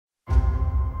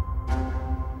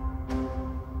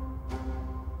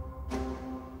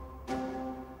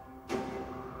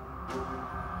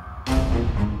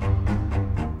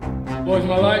Boys,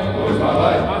 my life. Boys, my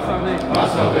life. My salvation. My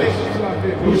salvation.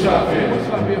 Who shall I fear? Who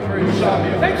shall I be afraid? Who shall I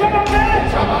be afraid? They come on, man.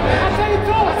 Come on, man. I take it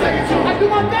to them. I take it to them. I do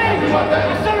my thing. I do my thing.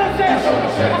 I show them shit. I show them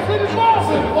shit. I slip and fall.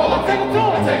 Slip and fall. I take it to them.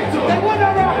 I take it to them. They will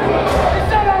not rise. They will not rise. They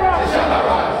shall not rise. They shall not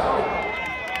rise.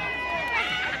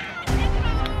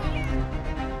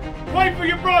 Play for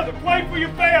your brother, play for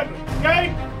your family,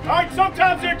 okay? All right,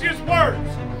 sometimes they're just words.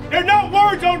 They're not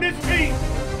words on this team,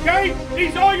 okay?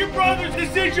 These are your brothers,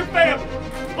 this is your family.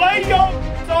 Play young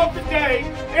off the day,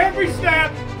 every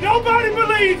snap. Nobody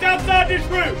believes outside this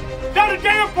room. Not a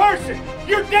damn person.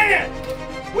 You're dead.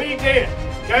 We ain't dead,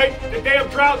 okay? The damn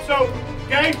drought's over,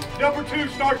 okay? Number 2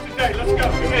 starts today. Let's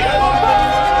go.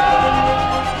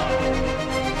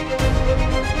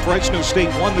 Fresno State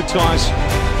won the toss,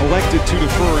 elected to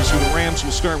defer, so the Rams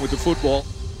will start with the football.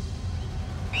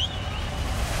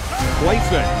 Play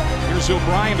fake. Here's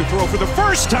O'Brien to throw for the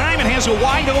first time and has a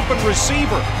wide open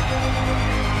receiver.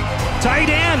 Tight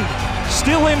end,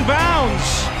 still in bounds.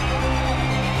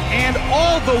 And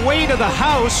all the way to the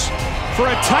house for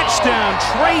a touchdown,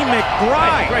 Trey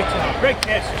McBride. Great job. Great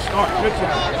catch to start. Good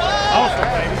job. Awesome,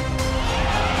 baby.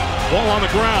 Ball on the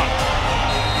ground.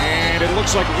 And it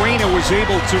looks like Reyna was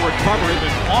able to recover it.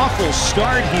 An awful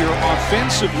start here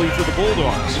offensively for the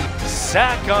Bulldogs.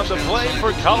 Sack on the play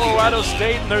for Colorado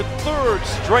State in their 3rd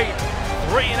straight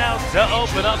 3-and-out to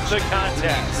open up the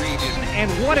contest. And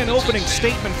what an opening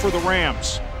statement for the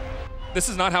Rams. This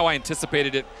is not how I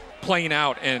anticipated it playing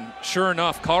out, and sure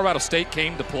enough, Colorado State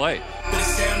came to play.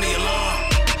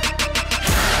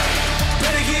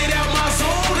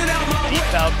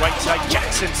 Deep out right side,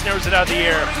 Jackson snares it out of the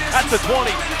air at the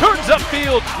 20, turns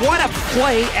upfield. What a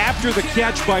play after the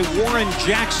catch by Warren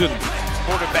Jackson.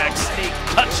 Quarterback sneak,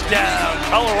 touchdown,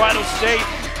 Colorado State.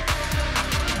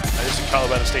 This is a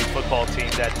Colorado State football team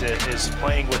that is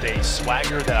playing with a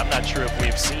swagger that I'm not sure if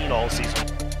we've seen all season.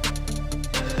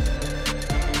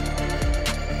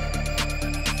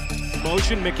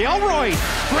 Motion, McElroy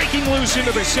breaking loose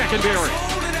into the secondary.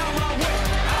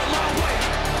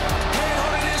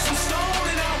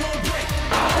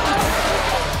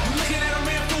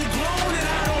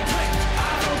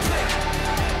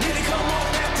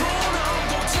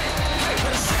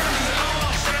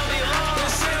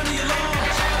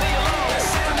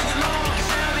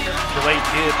 Delayed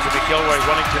give to McElroy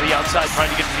running to the outside, trying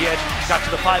to get to the edge. Got to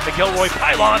the 5, McElroy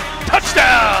pylon,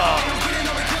 touchdown!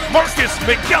 Marcus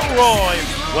McElroy.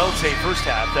 Well, it's a first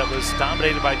half that was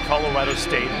dominated by Colorado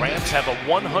State. Rams have a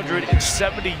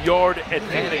 170-yard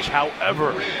advantage.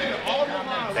 However,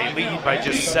 they lead by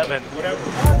just 7.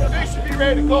 They should be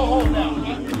ready to go home now.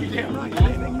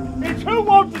 It's who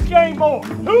wants the game more?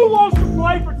 Who wants to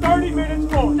play for 30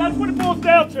 minutes more? That's what it boils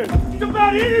down to. It's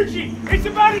about energy. It's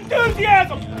about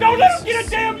enthusiasm. Don't let them get a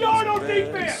damn yard on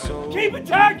defense. Keep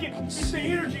attacking. It's the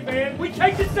energy, man. We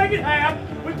take the second half.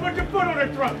 We put your foot on their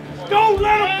throat. Don't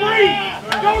let them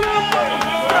breathe. Don't let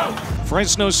them breathe.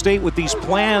 Fresno State with these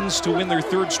plans to win their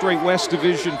 3rd straight West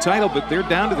Division title, but they're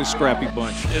down to the scrappy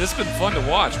bunch. Yeah, it's been fun to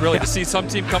watch, really, to see some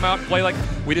team come out and play like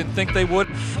we didn't think they would.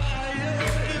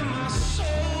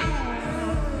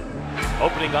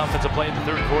 Opening offensive play in the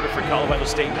 3rd quarter for Colorado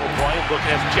State. O'Brien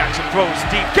looking as Jackson throws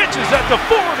deep, catches at the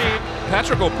 40.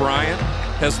 Patrick O'Brien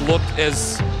has looked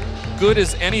as good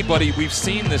as anybody we've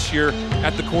seen this year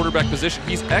at the quarterback position.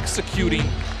 He's executing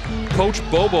Coach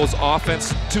Bobo's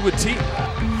offense to a T.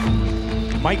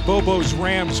 Mike Bobo's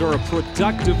Rams are a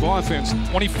productive offense.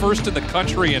 21st in the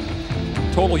country in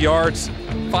total yards,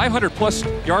 500-plus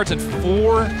yards in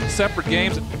 4 separate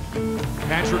games.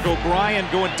 Patrick O'Brien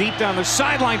going deep down the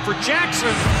sideline for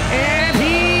Jackson, and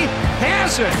he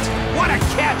has it. What a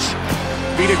catch.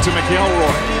 Beat it to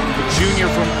McElroy, the junior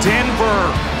from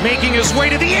Denver, making his way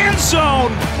to the end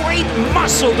zone. Great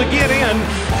muscle to get in.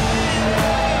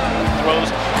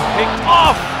 Throws picked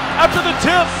off after the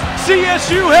tip.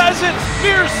 CSU has it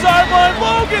near sideline.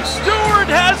 Logan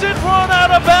Stewart has it run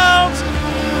out of bounds.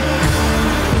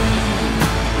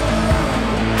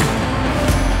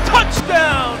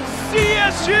 Touchdown,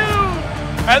 CSU!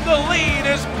 And the lead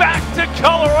is back to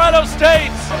Colorado State.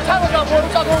 What y'all gonna do?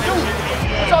 What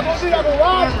y'all gonna do? Y'all gonna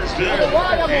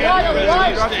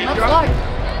ride?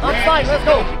 I'm sliding. Let's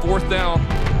go. 4th down,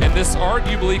 and this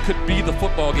arguably could be the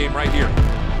football game right here.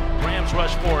 Rams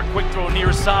rush forward, quick throw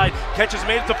near side, catches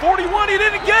made it to 41, he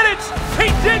didn't get it!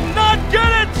 He did not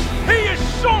get it! He is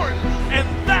short! And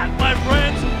that, my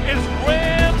friends, is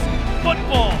Rams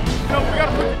football. No, we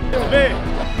gotta put it in bed.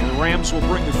 The Rams will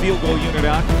bring the field goal unit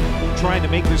out, trying to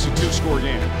make this a 2-score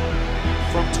game.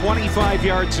 From 25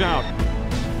 yards out.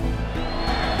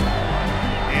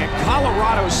 And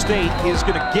Colorado State is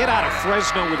going to get out of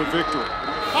Fresno with a victory.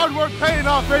 Hard work paying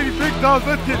off, baby. Big dogs,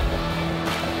 let's get it.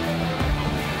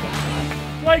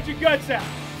 played your guts out.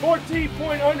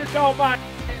 14-point underdog fight.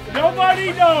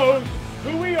 Nobody knows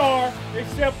who we are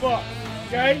except us,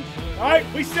 okay? All right,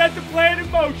 we set the plan in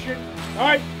motion. All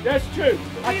right, that's true.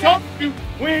 I told you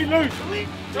we ain't losing. We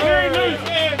ain't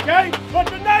losing, okay? But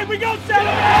tonight we gonna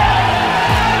celebrate!